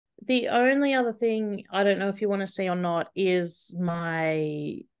The only other thing I don't know if you want to see or not is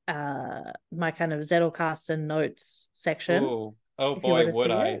my kind of Zettelkasten notes section, Oh if you were boy, to would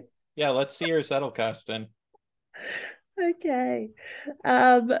see I. it. Yeah, let's see your Zettelkasten. Okay.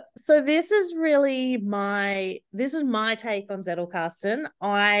 So this is my take on Zettelkasten.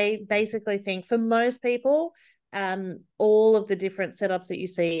 I basically think for most people, all of the different setups that you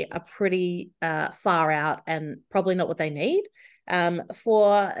see are pretty far out and probably not what they need.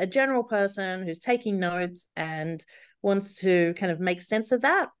 For a general person who's taking notes and wants to kind of make sense of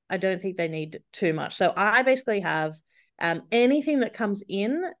that, I don't think they need too much. So I basically have anything that comes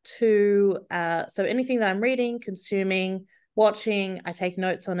in to so anything that I'm reading, consuming, watching, I take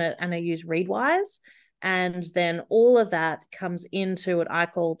notes on it and I use Readwise. And then all of that comes into what I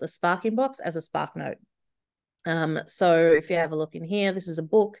call the Spark inbox as a Spark note. So if you have a look in here, this is a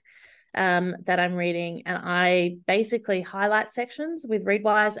book that I'm reading, and I basically highlight sections with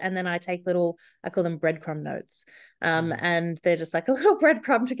Readwise, and then I take little, I call them breadcrumb notes, Mhm. and they're just like a little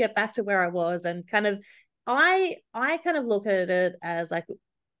breadcrumb to get back to where I was, and kind of, I kind of look at it as like,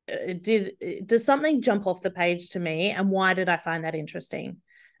 does something jump off the page to me, and why did I find that interesting?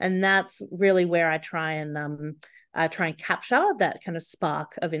 And that's really where I try and capture that kind of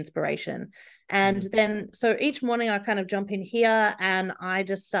spark of inspiration. And Mhm. then, so each morning I kind of jump in here and I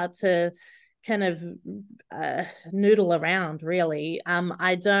just start to kind of noodle around, really.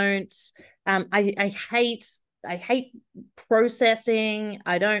 I don't, I hate processing.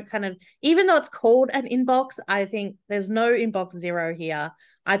 I don't kind of, even though it's called an inbox, I think there's no inbox zero here.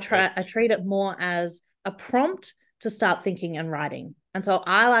 Right. I treat it more as a prompt to start thinking and writing. And so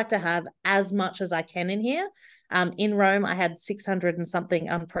I like to have as much as I can in here. In Rome, I had 600 and something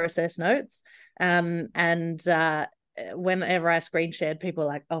unprocessed notes. And whenever I screen shared, people are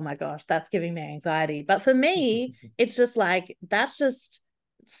like, oh my gosh, that's giving me anxiety. But for me, it's just like, that's just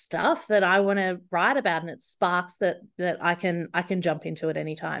stuff that I want to write about, and it sparks that I can jump into at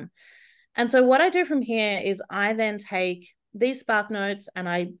any time. And so what I do from here is I then take these spark notes and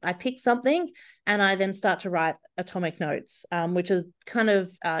I pick something and I then start to write atomic notes, which is kind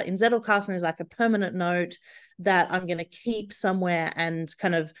of in Zettelkasten is like a permanent note that I'm going to keep somewhere and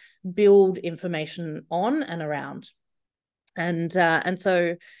kind of build information on and around. And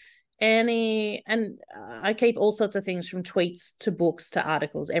so I keep all sorts of things from tweets to books to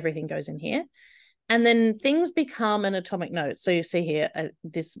articles. Everything goes in here. And then things become an atomic note. So you see here,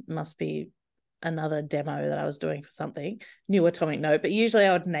 this must be another demo that I was doing for something, new atomic note, but usually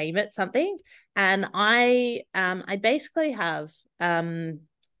I would name it something. And I basically have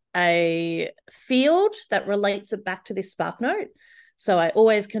a field that relates it back to this spark note. So I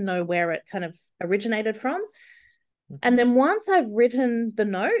always can know where it kind of originated from. And then once I've written the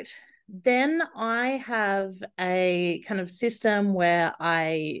note, then I have a kind of system where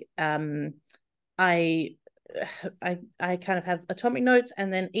I I kind of have atomic notes,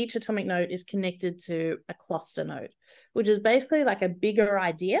 and then each atomic note is connected to a cluster node, which is basically like a bigger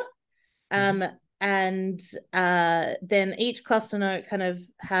idea. Mhm. Um, and then each cluster node kind of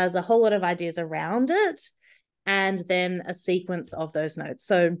has a whole lot of ideas around it, and then a sequence of those nodes.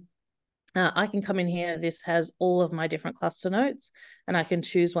 So I can come in here. This has all of my different cluster nodes, and I can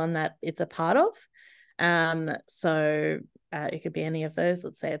choose one that it's a part of. So it could be any of those.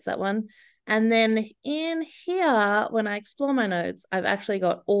 Let's say it's that one. And then in here, when I explore my notes, I've actually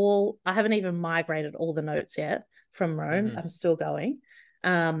got I haven't even migrated all the notes yet from Rome. Mhm. I'm still going.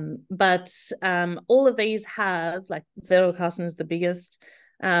 But all of these have, like Zettelkasten is the biggest,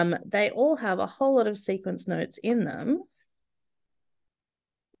 they all have a whole lot of sequence notes in them.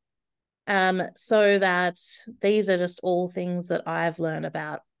 So that these are just all things that I've learned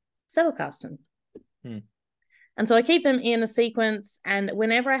about Zettelkasten. Mhm. And so I keep them in a sequence. And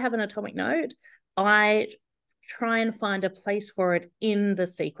whenever I have an atomic node, I try and find a place for it in the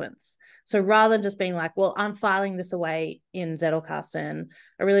sequence. So rather than just being like, well, I'm filing this away in Zettelkasten,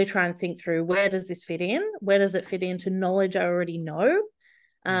 I really try and think through, where does this fit in? Where does it fit into knowledge I already know?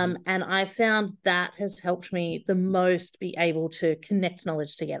 Mhm. And I found that has helped me the most be able to connect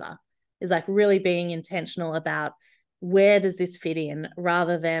knowledge together, is like really being intentional about where does this fit in,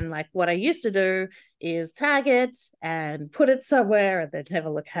 rather than like what I used to do is tag it and put it somewhere and then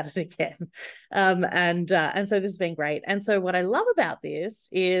never look at it again. And so this has been great. And so what I love about this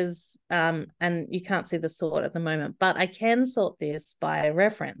is, and you can't see the sort at the moment, but I can sort this by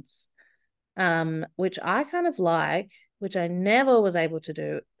reference, which I kind of like, which I never was able to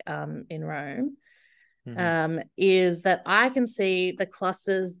do in Rome, Mhm. is that I can see the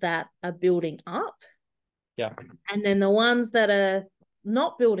clusters that are building up, Yeah. and then the ones that are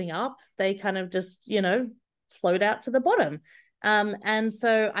not building up, they kind of just, float out to the bottom. And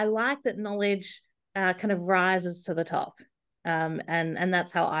so I like that knowledge kind of rises to the top. And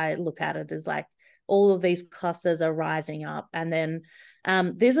that's how I look at it, is like all of these clusters are rising up. And then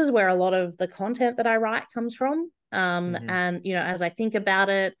this is where a lot of the content that I write comes from. And, you know, as I think about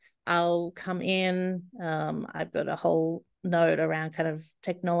it, I'll come in, I've got a whole note around kind of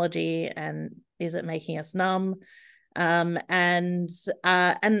technology and is it making us numb? And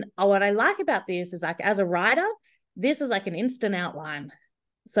what I like about this is, like, as a writer, this is like an instant outline.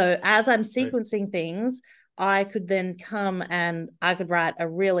 So as I'm sequencing things, I could then come and I could write a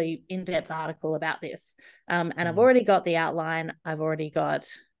really in-depth article about this. And I've already got the outline. I've already got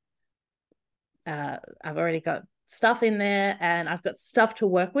stuff in there, and I've got stuff to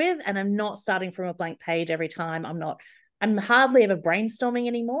work with, and I'm not starting from a blank page every time. I'm hardly ever brainstorming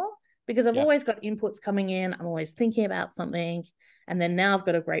anymore, because I've always got inputs coming in. I'm always thinking about something. And then now I've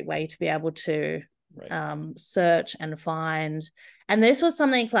got a great way to be able to search and find. And this was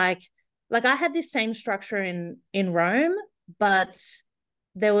something like I had this same structure in Rome, but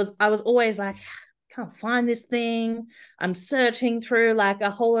I was always like, can't find this thing. I'm searching through like a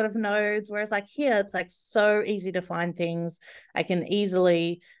whole lot of nodes. Whereas like here, it's like so easy to find things. I can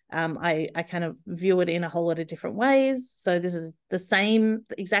easily, I kind of view it in a whole lot of different ways. So this is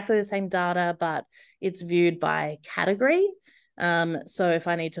exactly the same data, but it's viewed by category. So if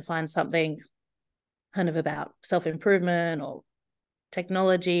I need to find something kind of about self-improvement or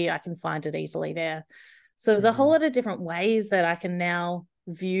technology, I can find it easily there. So there's a whole lot of different ways that I can now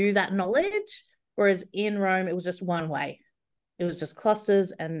view that knowledge. Whereas in Rome, it was just one way. It was just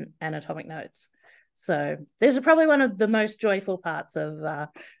clusters and atomic nodes. So these are probably one of the most joyful parts of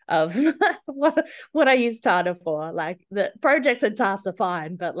what I use Tana for. Like, the projects and tasks are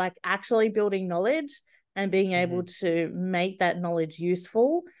fine, but like actually building knowledge and being able to make that knowledge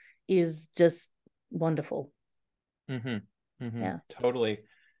useful is just wonderful. Yeah, totally.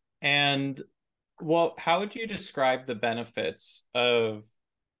 And well, how would you describe the benefits of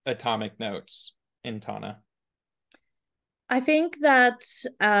atomic notes in Tana? I think that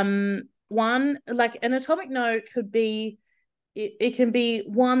one, like an atomic note could be, it can be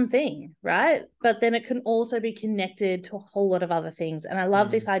one thing, right? But then it can also be connected to a whole lot of other things. And I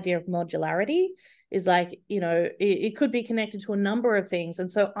love this idea of modularity, is like, you know, it could be connected to a number of things.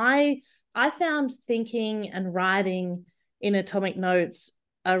 And so I found thinking and writing in atomic notes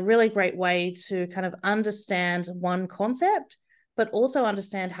a really great way to kind of understand one concept, but also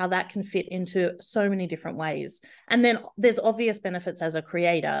understand how that can fit into so many different ways. And then there's obvious benefits as a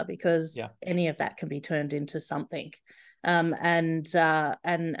creator, because any of that can be turned into something. And so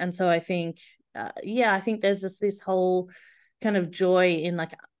I think, I think there's just this whole kind of joy in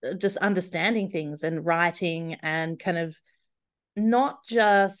like just understanding things and writing, and kind of not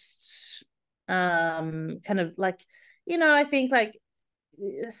just kind of like, you know, I think like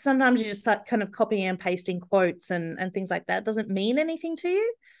sometimes you just start kind of copying and pasting quotes and things like that. It doesn't mean anything to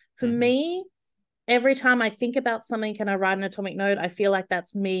you. For me, every time I think about something and I write an atomic note, I feel like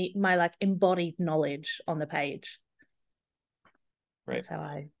that's my like embodied knowledge on the page. Right. That's how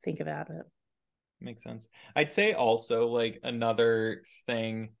I think about it. Makes sense. I'd say also, like, another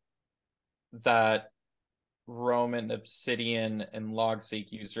thing that Roman, Obsidian, and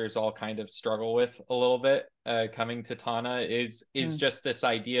Logseek users all kind of struggle with a little bit coming to Tana is just this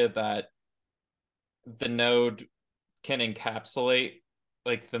idea that the node can encapsulate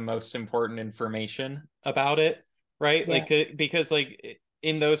like the most important information about it, right? Like, because like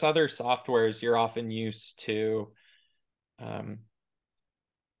in those other softwares, you're often used to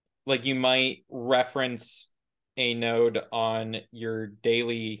like you might reference a node on your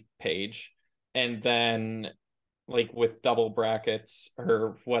daily page, and then like with double brackets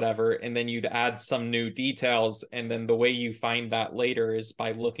or whatever, and then you'd add some new details, and then the way you find that later is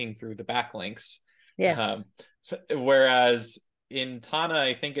by looking through the backlinks. Whereas in Tana,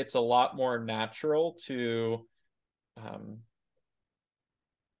 I think it's a lot more natural to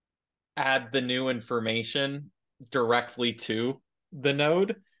add the new information directly to the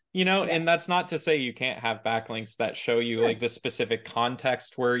node, you know. And that's not to say you can't have backlinks that show you like the specific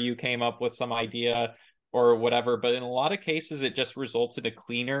context where you came up with some idea or whatever, but in a lot of cases it just results in a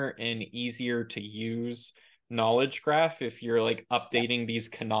cleaner and easier to use knowledge graph if you're like updating these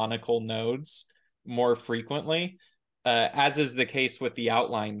canonical nodes more frequently, as is the case with the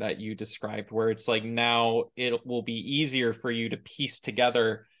outline that you described, where it's like now it will be easier for you to piece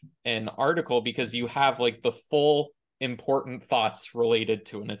together an article because you have like the full important thoughts related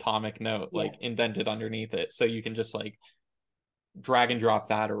to an atomic note like indented underneath it, so you can just like drag and drop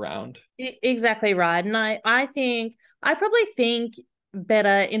that around. Exactly right. And I probably think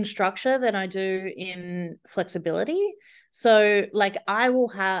better in structure than I do in flexibility. So like I will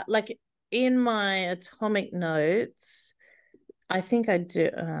have like in my atomic notes, I think I do.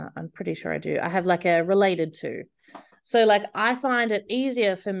 I'm pretty sure I do. I have like a related to. So like I find it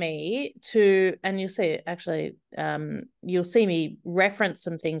easier for me to, and you'll see actually, you'll see me reference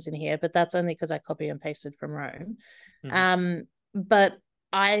some things in here, but that's only because I copy and pasted from Rome. But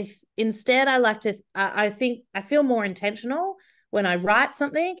I like to, I think I feel more intentional when I write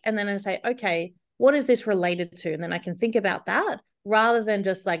something and then I say, okay, what is this related to? And then I can think about that rather than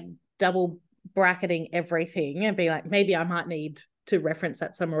just like double bracketing everything and be like, maybe I might need to reference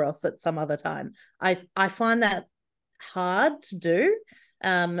that somewhere else at some other time. I find that hard to do.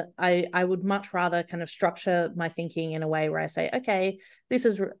 I would much rather kind of structure my thinking in a way where I say, okay, this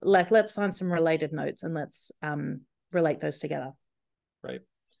is like, let's find some related notes and let's relate those together. Right.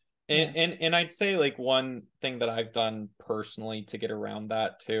 And I'd say like one thing that I've done personally to get around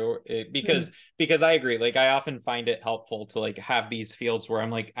that too, because I agree, like I often find it helpful to like have these fields where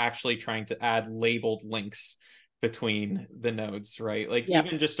I'm like actually trying to add labeled links between the nodes, right? Like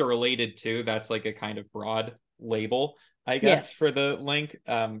even just a related to, that's like a kind of broad label, I guess, for the link.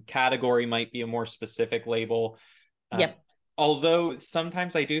 Category might be a more specific label. Although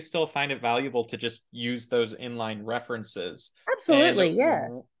sometimes I do still find it valuable to just use those inline references. Absolutely,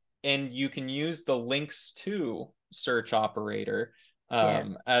 And you can use the links to search operator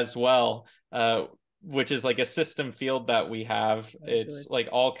as well, which is like a system field that we have. It's like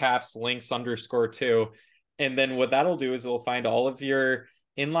all caps links underscore to. And then what that'll do is it'll find all of your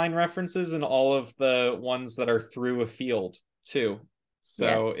inline references and all of the ones that are through a field too.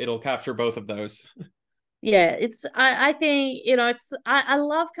 So it'll capture both of those. It's I think, I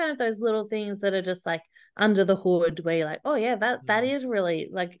love kind of those little things that are just like under the hood where you're like, oh yeah, that is really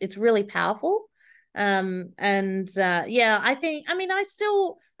like, it's really powerful. I think, I mean, I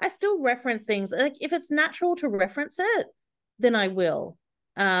still reference things. Like if it's natural to reference it, then I will,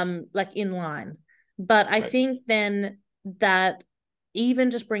 like in line. But I think then that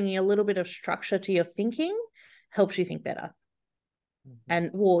even just bringing a little bit of structure to your thinking helps you think better. And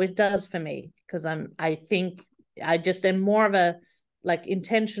well, it does for me because I think I just am more of a like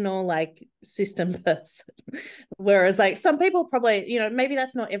intentional like system person. Whereas like some people probably, maybe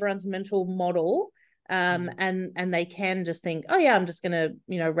that's not everyone's mental model. And they can just think, oh yeah, I'm just gonna,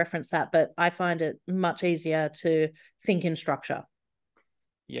 reference that. But I find it much easier to think in structure.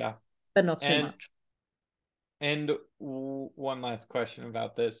 Yeah. But not too much. And one last question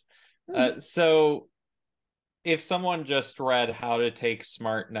about this. So if someone just read how to take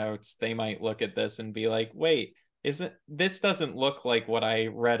smart notes, they might look at this and be like, wait, this doesn't look like what I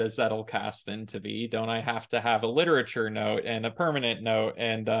read a Zettelkasten to be. Don't I have to have a literature note and a permanent note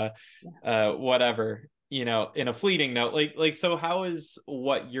and whatever, in a fleeting note? Like so how is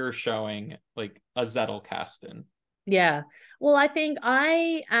what you're showing like a Zettelkasten? Yeah. Well, I think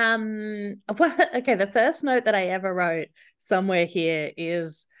okay, the first note that I ever wrote somewhere here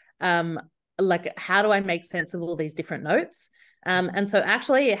is like how do I make sense of all these different notes? And so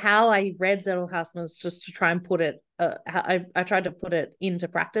actually how I read Zettelkasten was just to try and put it I tried to put it into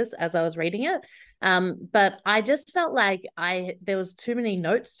practice as I was reading it. But I just felt like there was too many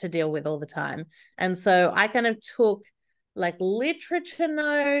notes to deal with all the time. And so I kind of took like literature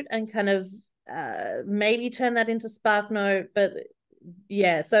note and kind of maybe turn that into SparkNote. But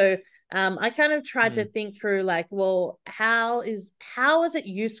yeah, so I kind of tried to think through like, well, how is it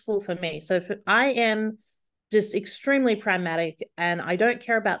useful for me? So I am just extremely pragmatic and I don't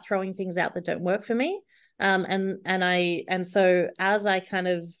care about throwing things out that don't work for me. And so as I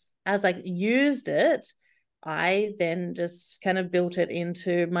used it, I then just kind of built it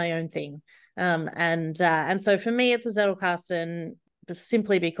into my own thing. And so for me, it's a Zettelkasten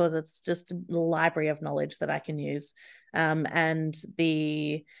simply because it's just a library of knowledge that I can use. And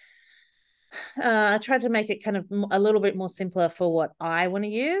I tried to make it kind of a little bit more simpler for what I want to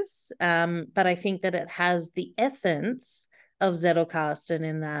use. But I think that it has the essence of Zettelkasten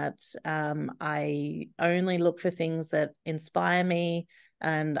in that I only look for things that inspire me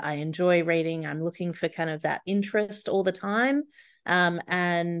and I enjoy reading. I'm looking for kind of that interest all the time.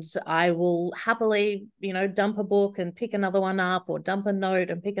 And I will happily, dump a book and pick another one up or dump a note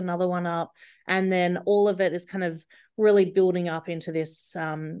and pick another one up. And then all of it is kind of really building up into this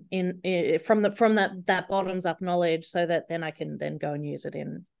from that bottoms up knowledge so that then I can then go and use it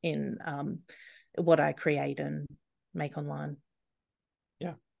in what I create and make online.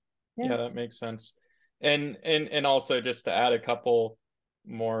 Yeah, that makes sense. And also just to add a couple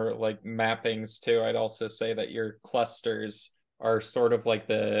more like mappings too, I'd also say that your clusters are sort of like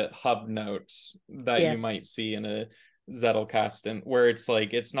the hub notes that you might see in a Zettelkasten, where it's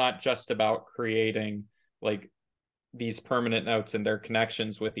like it's not just about creating like these permanent notes and their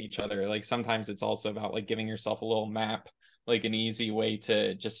connections with each other. Like sometimes it's also about like giving yourself a little map, like an easy way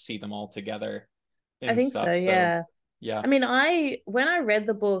to just see them all together I and think so, stuff. So yeah. yeah. I mean, I when I read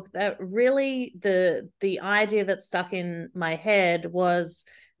the book, that really the idea that stuck in my head was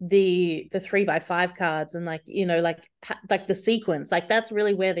the 3x5 cards, and like, like the sequence. Like that's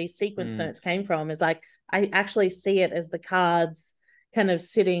really where these sequence Mm. notes came from. Is like I actually see it as the cards kind of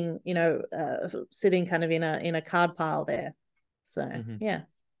sitting, sitting kind of in a card pile there. So Mm-hmm. yeah.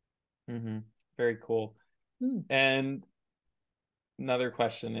 Mm-hmm. Very cool. Hmm. And another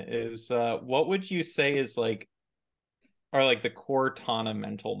question is, what would you say is like are like the core Tana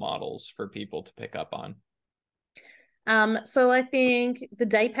mental models for people to pick up on? So I think the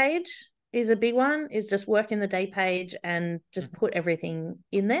day page is a big one, is just work in the day page and just Mm-hmm. put everything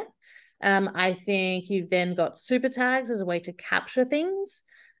in there. I think you've then got super tags as a way to capture things.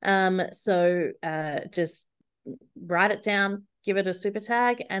 So just write it down, give it a super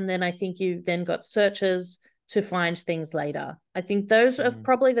tag, and then I think you've then got searches to find things later. I think those are Mm-hmm.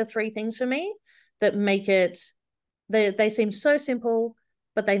 probably the three things for me that make it, they seem so simple,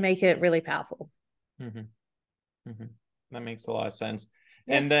 but they make it really powerful. Mm-hmm. Mm-hmm. That makes a lot of sense.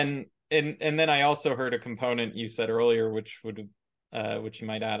 Yeah. And then I also heard a component you said earlier, which you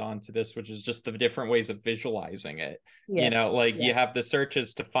might add on to this, which is just the different ways of visualizing it. Yes. Like Yeah. you have the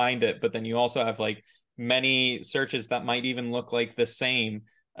searches to find it, but then you also have like many searches that might even look like the same,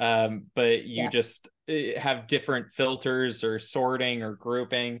 but you Yeah. just have different filters or sorting or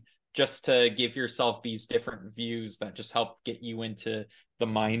grouping just to give yourself these different views that just help get you into the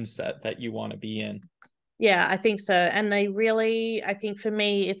mindset that you want to be in. Yeah, I think so. And they really, I think for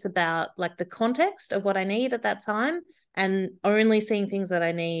me, it's about like the context of what I need at that time, and only seeing things that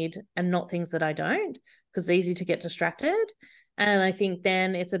I need and not things that I don't, because it's easy to get distracted. And I think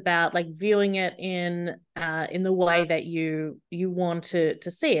then it's about like viewing it in the way that you want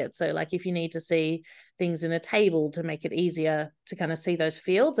to see it. So like if you need to see things in a table to make it easier to kind of see those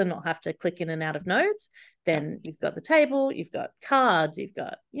fields and not have to click in and out of notes, Yeah. then you've got the table, you've got cards, you've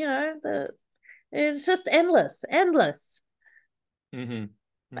got, the it's just endless, endless.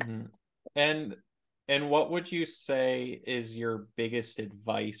 Mm-hmm. Mm-hmm. And and what would you say is your biggest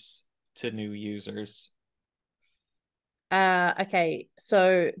advice to new users? Okay,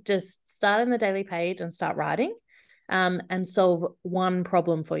 so just start in the daily page and start writing, and solve one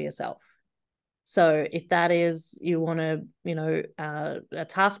problem for yourself. So if that is you want to, a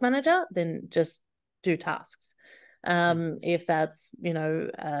task manager, then just do tasks. If that's,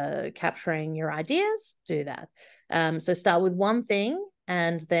 capturing your ideas, do that. So start with one thing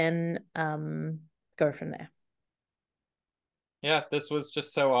and then go from there. Yeah, this was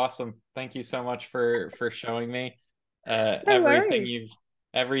just so awesome. Thank you so much for showing me No worries.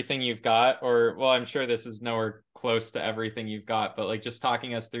 everything you've got, or well, I'm sure this is nowhere close to everything you've got, but like just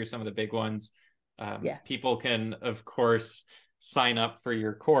talking us through some of the big ones. Yeah. People can of course sign up for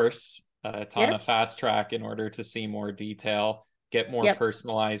your course, Tana Yes. Fast Track, in order to see more detail, get more Yep.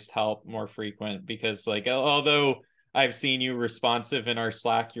 personalized help, more frequent, because like although I've seen you responsive in our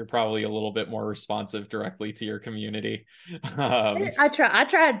Slack, you're probably a little bit more responsive directly to your community. Um, I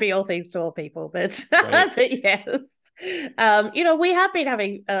try and be all things to all people, but right. but yes. We have been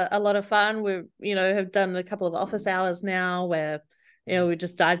having a lot of fun. We, have done a couple of office hours now where, we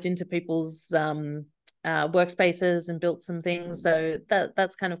just dived into people's workspaces and built some things. So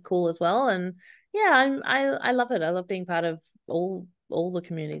that's kind of cool as well. And yeah, I love it. I love being part of all the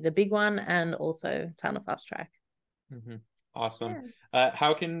community, the big one and also Tana Fast Track. Mm-hmm. Awesome. Yeah.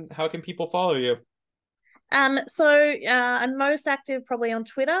 How can people follow you? So I'm most active probably on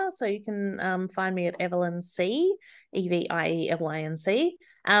Twitter. So you can find me at Evelyn C, EVIELYNC.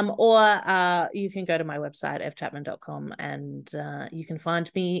 Or you can go to my website, fchapman.com, and you can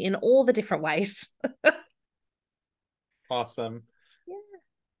find me in all the different ways. Awesome. Yeah.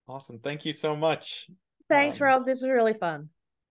 Awesome. Thank you so much. Thanks, Um, Rob. This was really fun.